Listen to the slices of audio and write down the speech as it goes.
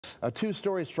A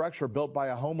two-story structure built by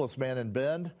a homeless man in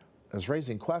Bend is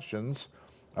raising questions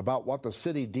about what the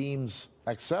city deems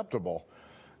acceptable.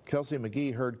 Kelsey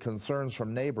McGee heard concerns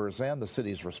from neighbors and the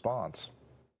city's response.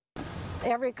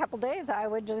 Every couple days I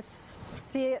would just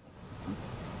see it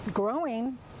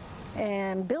growing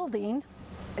and building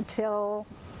until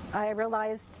I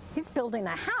realized he's building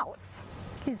a house.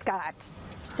 He's got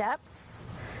steps,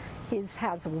 he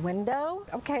has a window.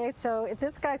 Okay, so if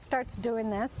this guy starts doing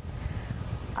this,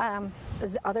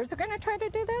 others are going to try to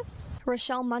do this?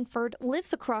 Rochelle Munford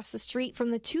lives across the street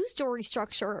from the two-story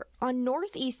structure on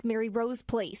Northeast Mary Rose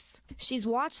Place. She's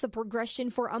watched the progression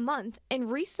for a month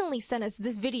and recently sent us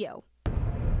this video.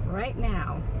 Right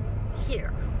now,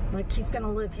 here, like he's going to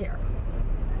live here.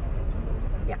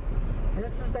 Yeah,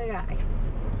 this is the guy.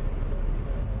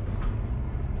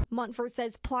 Munford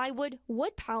says plywood,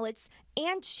 wood pallets,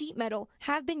 and sheet metal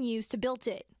have been used to build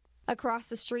it. Across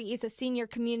the street is a senior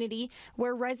community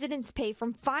where residents pay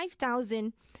from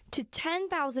 $5,000 to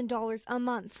 $10,000 a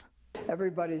month.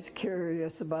 Everybody's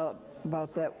curious about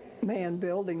that man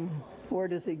building. Where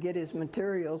does he get his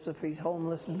materials if he's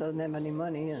homeless and doesn't have any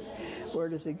money? And where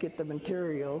does he get the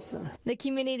materials? The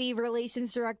community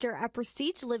relations director at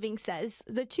Prestige Living says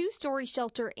the two-story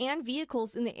shelter and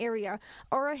vehicles in the area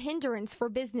are a hindrance for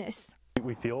business.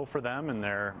 We feel for them and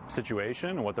their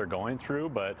situation and what they're going through,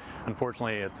 but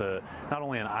unfortunately it's not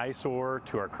only an eyesore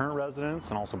to our current residents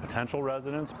and also potential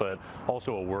residents, but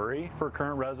also a worry for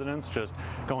current residents just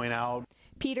going out.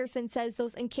 Peterson says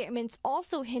those encampments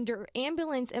also hinder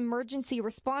ambulance emergency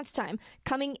response time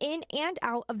coming in and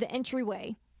out of the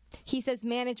entryway. He says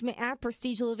management at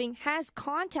Prestige Living has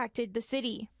contacted the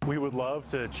city. We would love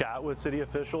to chat with city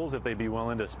officials if they'd be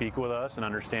willing to speak with us and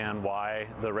understand why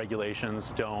the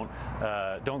regulations don't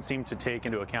seem to take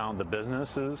into account the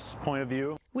business's point of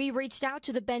view. We reached out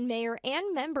to the Bend mayor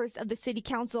and members of the city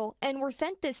council and were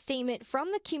sent this statement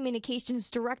from the communications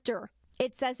director.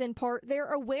 It says in part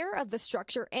they're aware of the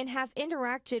structure and have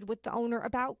interacted with the owner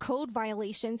about code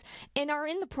violations and are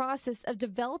in the process of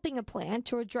developing a plan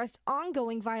to address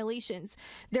ongoing violations.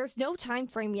 There's no time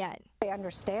frame yet. I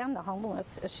understand the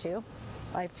homeless issue.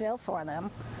 I feel for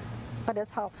them. But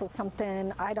it's also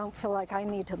something I don't feel like I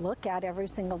need to look at every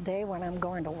single day when I'm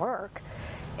going to work.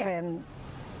 And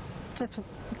just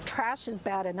trash is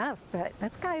bad enough, but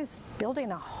this guy's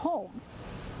building a home.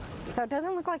 So it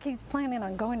doesn't look like he's planning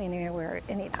on going anywhere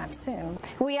anytime soon.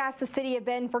 We asked the city of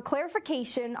Bend for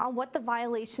clarification on what the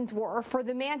violations were for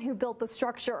the man who built the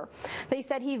structure. They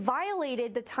said he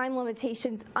violated the time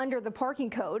limitations under the parking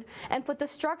code and put the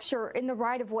structure in the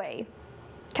right-of-way.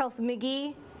 Kelsey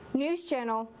McGee, News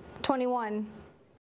Channel 21.